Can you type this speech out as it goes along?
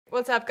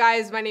What's up,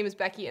 guys? My name is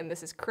Becky and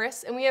this is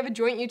Chris, and we have a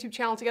joint YouTube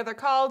channel together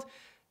called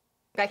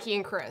Becky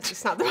and Chris.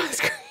 It's not the most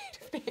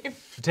creative name.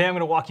 Today I'm going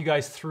to walk you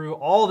guys through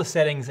all the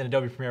settings in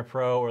Adobe Premiere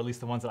Pro, or at least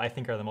the ones that I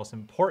think are the most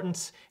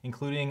important,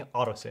 including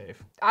autosave.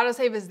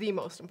 Autosave is the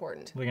most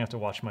important. We're going to have to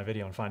watch my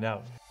video and find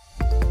out.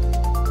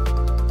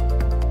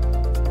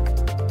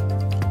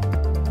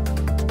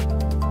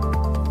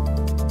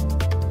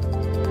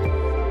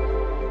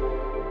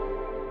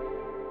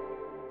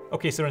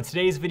 Okay, so in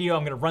today's video,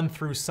 I'm gonna run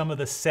through some of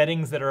the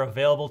settings that are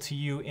available to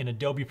you in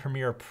Adobe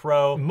Premiere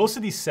Pro. Most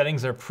of these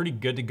settings are pretty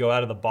good to go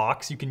out of the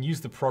box. You can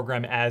use the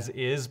program as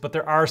is, but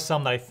there are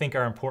some that I think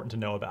are important to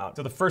know about.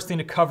 So the first thing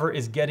to cover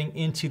is getting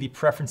into the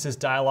Preferences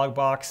dialog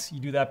box. You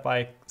do that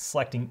by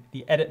selecting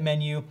the Edit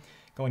menu,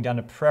 going down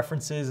to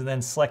Preferences, and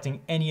then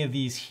selecting any of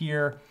these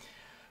here,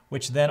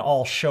 which then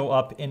all show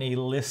up in a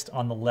list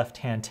on the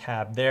left-hand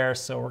tab there.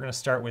 So we're gonna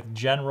start with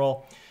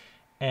General.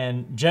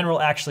 And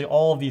General, actually,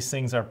 all of these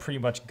things are pretty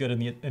much good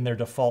in their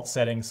default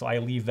settings, so I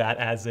leave that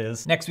as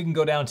is. Next, we can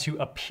go down to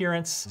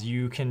Appearance.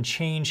 You can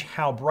change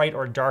how bright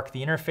or dark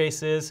the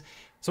interface is.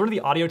 So under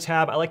the Audio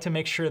tab, I like to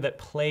make sure that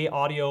Play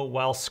Audio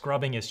while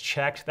scrubbing is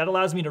checked. That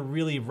allows me to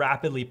really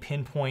rapidly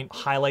pinpoint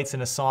highlights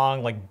in a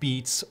song, like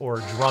beats or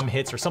drum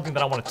hits or something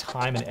that I want to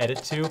time and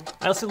edit to.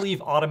 I also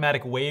leave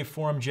Automatic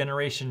Waveform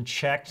Generation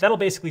checked. That'll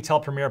basically tell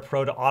Premiere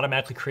Pro to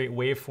automatically create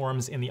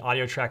waveforms in the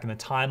audio track and the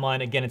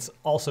timeline. Again, it's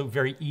also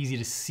very easy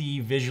to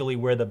see visually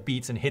where the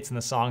beats and hits in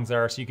the songs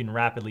are, so you can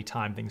rapidly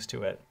time things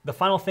to it. The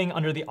final thing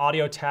under the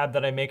Audio tab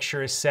that I make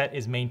sure is set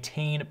is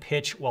Maintain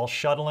Pitch while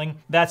shuttling.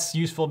 That's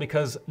useful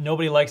because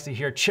nobody likes to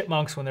hear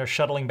chipmunks when they're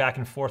shuttling back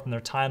and forth in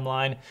their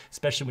timeline,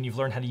 especially when you've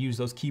learned how to use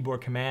those keyboard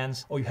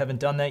commands. Oh, you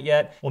haven't done that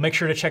yet? Well, make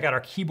sure to check out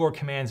our keyboard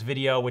commands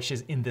video, which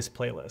is in this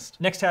playlist.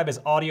 Next tab is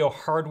Audio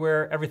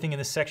Hardware. Everything in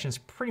this section is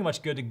pretty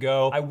much good to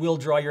go. I will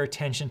draw your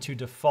attention to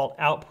default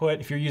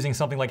output. If you're using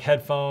something like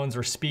headphones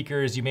or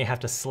speakers, you may have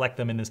to select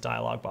them in this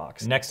dialog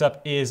box. Next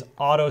up is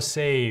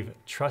Autosave.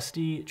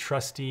 Trusty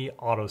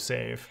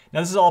Autosave. Now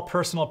this is all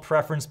personal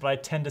preference, but I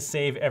tend to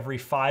save every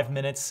 5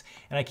 minutes,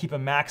 and I keep a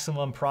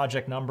maximum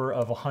project number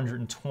of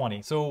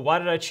 120. So why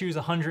did I choose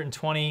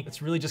 120?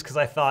 It's really just because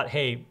I thought,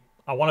 hey,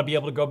 I want to be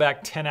able to go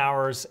back 10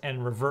 hours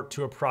and revert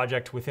to a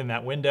project within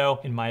that window.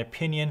 In my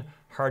opinion,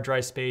 hard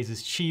drive space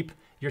is cheap.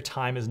 Your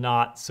time is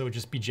not, so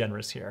just be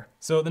generous here.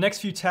 So the next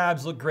few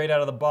tabs look great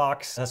out of the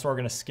box. That's where we're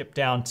gonna skip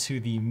down to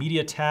the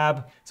Media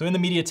tab. So in the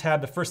Media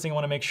tab, the first thing I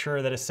wanna make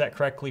sure that is set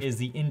correctly is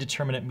the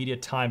Indeterminate Media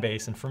Time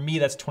Base. And for me,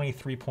 that's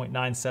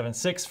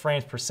 23.976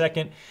 frames per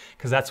second,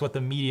 because that's what the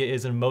media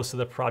is in most of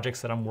the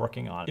projects that I'm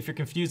working on. If you're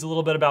confused a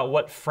little bit about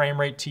what frame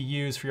rate to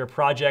use for your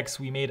projects,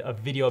 we made a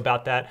video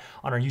about that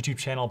on our YouTube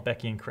channel,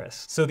 Becky and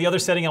Chris. So the other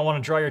setting I wanna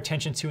draw your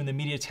attention to in the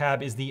Media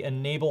tab is the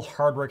Enable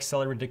Hardware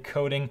Accelerated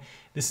Decoding.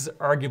 This is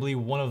arguably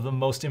one of the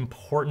most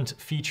important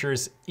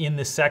features in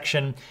this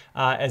section,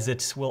 as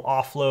it will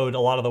offload a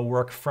lot of the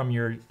work from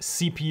your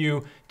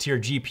CPU to your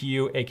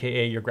GPU,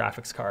 AKA your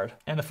graphics card.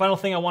 And the final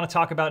thing I want to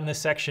talk about in this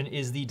section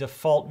is the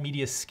default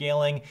media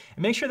scaling,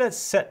 and make sure that's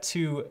set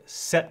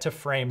to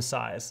frame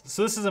size.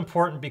 So this is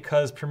important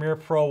because Premiere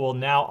Pro will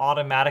now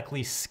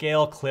automatically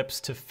scale clips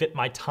to fit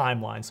my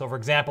timeline. So for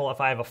example, if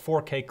I have a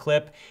 4K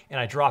clip and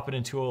I drop it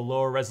into a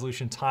lower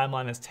resolution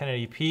timeline that's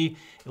 1080p,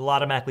 it'll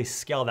automatically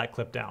scale that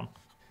clip down.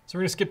 So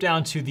we're gonna skip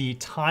down to the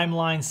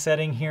timeline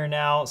setting here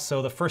now.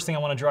 So the first thing I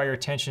wanna draw your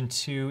attention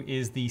to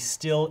is the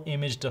still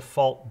image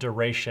default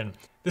duration.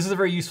 This is a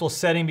very useful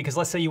setting because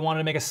let's say you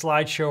wanted to make a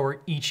slideshow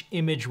where each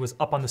image was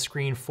up on the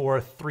screen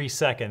for 3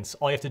 seconds.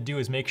 All you have to do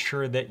is make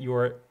sure that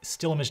your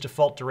still image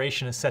default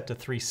duration is set to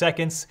 3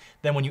 seconds.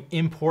 Then when you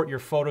import your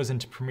photos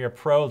into Premiere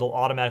Pro, they'll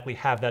automatically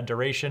have that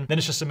duration. Then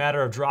it's just a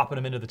matter of dropping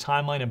them into the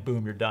timeline and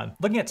boom, you're done.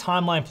 Looking at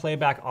timeline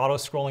playback auto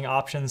scrolling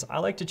options, I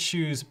like to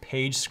choose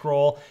page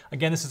scroll.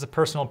 Again, this is a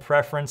personal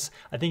preference.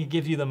 I think it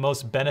gives you the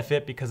most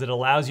benefit because it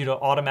allows you to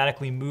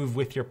automatically move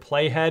with your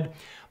playhead,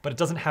 but it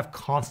doesn't have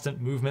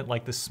constant movement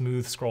like the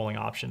smooth scrolling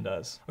option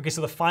does. Okay,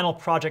 so the final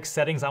project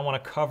settings I wanna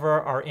cover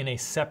are in a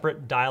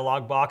separate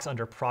dialog box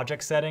under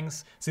project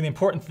settings. So the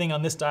important thing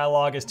on this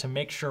dialog is to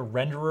make sure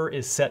renderer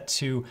is set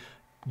to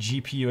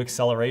GPU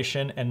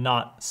acceleration and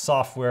not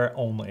software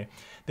only.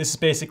 This is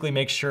basically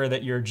make sure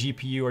that your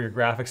GPU or your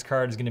graphics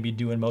card is gonna be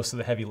doing most of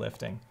the heavy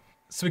lifting.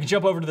 So we can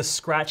jump over to the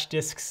Scratch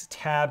Disks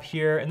tab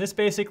here, and this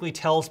basically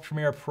tells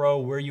Premiere Pro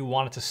where you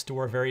want it to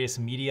store various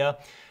media.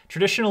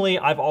 Traditionally,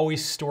 I've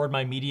always stored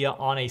my media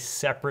on a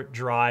separate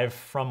drive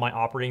from my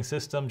operating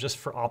system just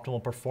for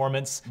optimal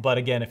performance. But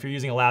again, if you're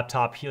using a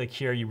laptop like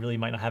here, you really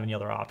might not have any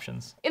other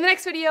options. In the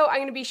next video, I'm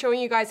gonna be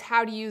showing you guys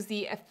how to use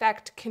the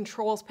Effect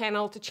Controls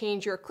panel to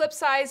change your clip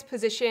size,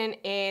 position,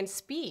 and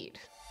speed.